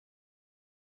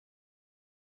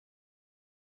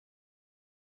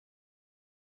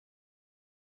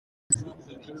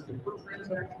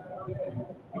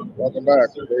Welcome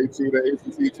back. Day two of the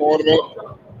ACC tournament.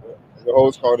 The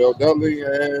host Cardell Dudley,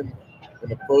 and in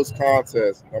the first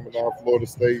contest, number 9 Florida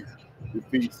State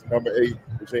defeats number 8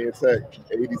 Virginia Tech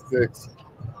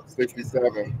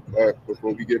 86-67. But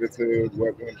before we get into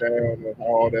what went down and how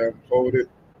all that unfolded,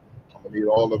 I'm gonna need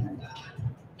all of you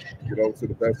to get over to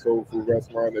the best soul food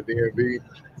restaurant in the DMV,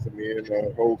 to me in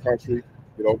the whole country.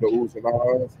 Get over the Oohs and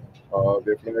Ahs.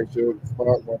 Their flagship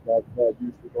spot, 155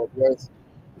 Houston Northwest.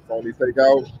 It's only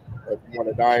takeout. If you want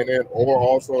to dine in or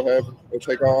also have a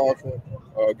takeout option,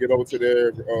 get over to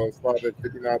their spot at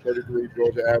 5933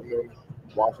 Georgia Avenue,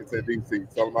 Washington, D.C.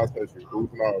 Tell them I sent you.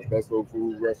 Oohs and Ahs, best soul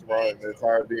food restaurant in the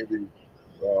entire DMV.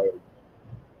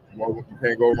 You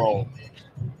can't go wrong.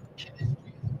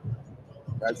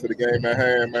 Back to the game at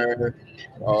hand, man.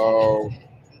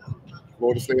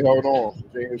 Florida State held on.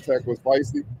 Virginia Tech was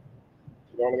feisty.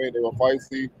 You know what I mean? They were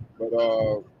feisty, but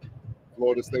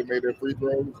Florida State made their free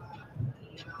throws.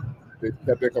 They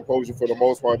kept their composure for the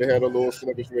most part. They had a little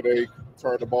slippage where they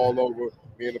turned the ball over,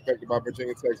 being affected by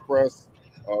Virginia Tech's press.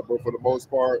 But for the most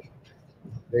part,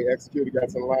 they executed, got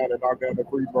to the line, and knocked down the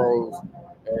free throws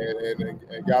and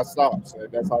got stops.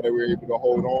 And that's how they were able to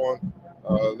hold on.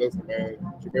 Listen, man,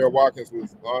 Watkins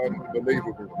was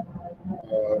unbelievable.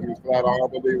 He was flat out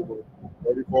unbelievable.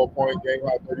 34-point game,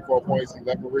 high 34 points,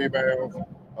 11 rebounds.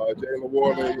 Jalen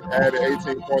Warley added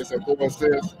 18 points and 4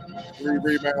 assists, 3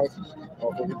 rebounds.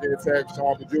 For Virginia Tech,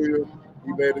 Sean Pedulla,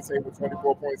 he led the team with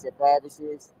 24 points and 5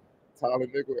 assists. Tyler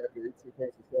Nickel added 18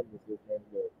 points and 7 assists. Man,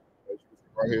 as you can see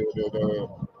right here,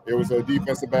 it was a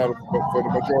defensive battle for the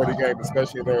majority of the game,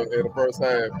 especially in the first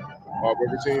half. But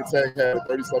Virginia Tech had a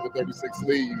 37-36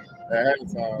 lead at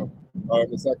halftime. In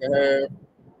the second half,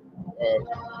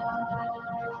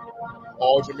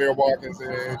 all Jameer Watkins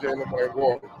and Jalen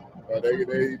Warley.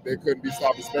 They couldn't be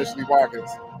stopped, especially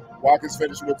Watkins. Watkins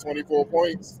finished with 24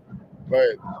 points,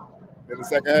 but in the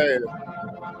second half,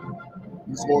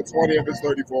 he scored 20 of his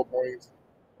 34 points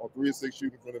on 3 of 6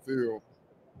 shooting from the field,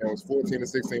 and was 14 of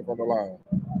 16 from the line.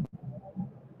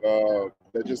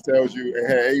 That just tells you, it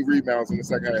had 8 rebounds in the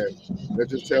second half. That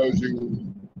just tells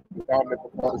you the dominant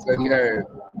performance that he had.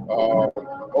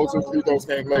 Most of the free throws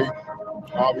came late,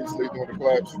 obviously during the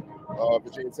clutch.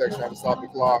 Virginia Tech trying to stop the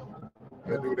clock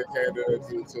and do what they can to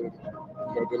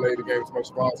delay the game as much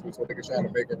as possible so they can try to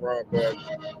make a run. But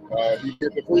he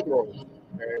hit the free throws, and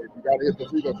you got to hit the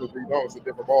free throws because if you don't, it's a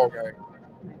different ball game.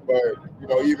 But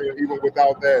even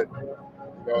without that,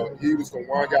 he was the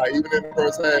one guy. Even in the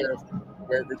first half,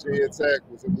 when Virginia Tech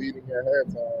was leading at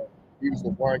halftime, he was the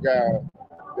one guy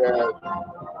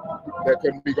that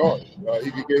couldn't be guarded.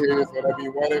 He could get his whenever he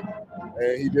wanted,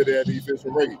 and he did it at the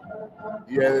efficient rate.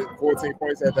 He had 14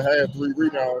 points at the half, 3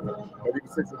 rebounds, but he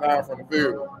was 6 of 9 from the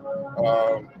field.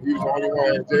 He was the only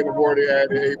one. Jalen Warley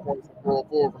added 8 points and 4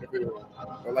 from the field.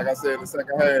 But like I said, in the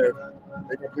second half,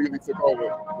 they completely took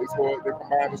over. They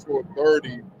combined to score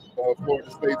 30 Florida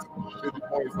State's 50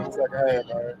 points in the second half,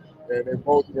 man. And they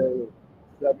both were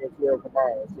 7 and 12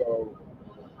 combined. So,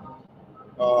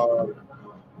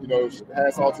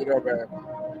 hats off to them, man.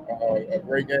 A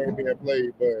great game being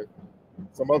played, but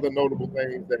some other notable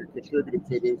things that contributed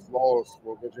to this loss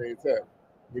for Virginia Tech.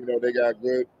 They got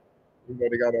good.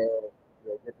 They got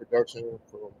good production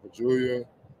from Pedulla.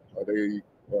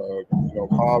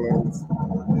 Collins,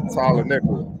 Tyler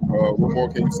Nickel. What more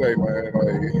can you say, man?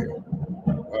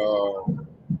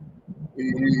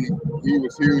 He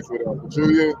was huge with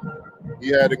Pedulla. He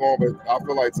had it going, but I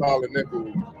feel like Tyler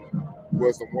Nickel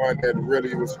was the one that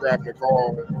really was scrapping the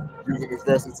car, using his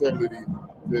versatility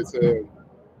to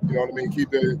keep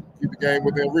the game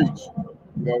within reach.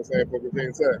 You know what I'm saying, for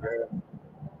Virginia Tech, man.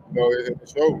 It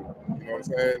showed. You know what I'm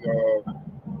saying?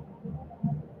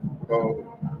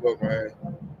 Look, man,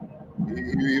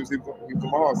 he was a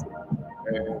monster,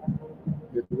 and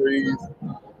his threes,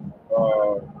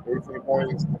 18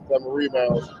 points, 7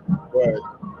 rebounds, but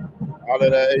out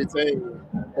of that 18,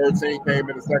 13 came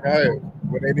in the second half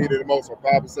when they needed the most, on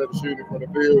 5 or 7 shooting from the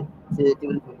field, 2 or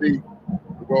 3 from deep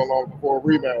to go along with 4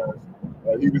 rebounds.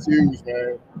 He was huge,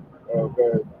 man.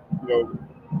 But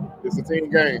it's a team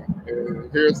game, and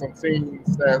here's some team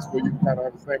stats where you can kind of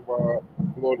understand why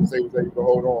Florida State was able to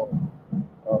hold on.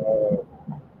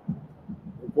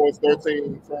 Of course,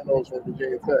 13 turnovers from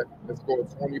Virginia Tech. They scored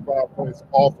 25 points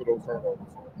off of those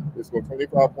turnovers. They scored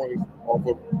 25 points off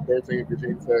of 13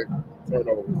 Virginia Tech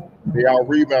turnovers. They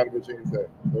out-rebounded Virginia Tech,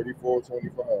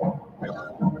 34-25.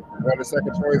 Won the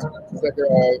second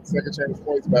chance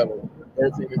points battle,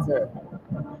 13-10.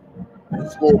 They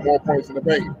scored more points in the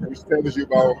paint, which tells you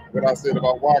about what I said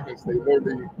about Watkins. They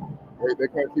couldn't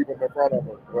keep him in front of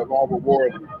him, along with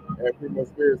Warley and pretty much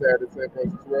Spears had the 10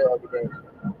 points as well.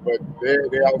 But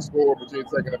they outscored Virginia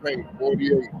Tech in the paint,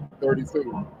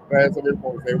 48-32. Fast every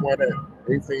points. They won at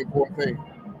 18-14.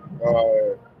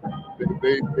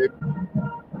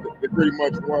 They pretty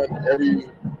much won every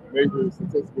major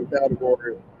statistical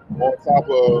category on top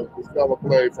of the stellar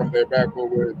play from their backcourt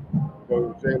with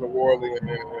Jalen Warley and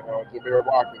Jameer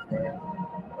Watkins, man.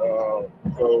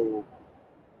 So,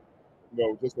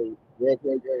 just a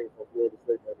well-played game for Florida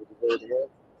State, man. They deserve to win.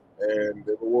 And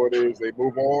the reward is they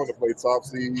move on to play top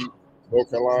seed North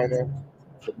Carolina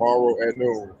tomorrow at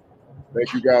noon.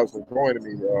 Thank you guys for joining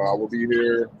me. I will be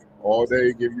here all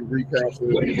day, give you recaps of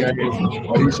the games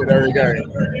of each and every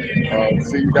game.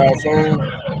 See you guys soon.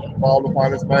 Follow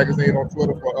Finance Magazine on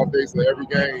Twitter for updates of every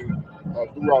game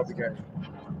throughout the game.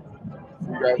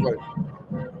 See you guys later.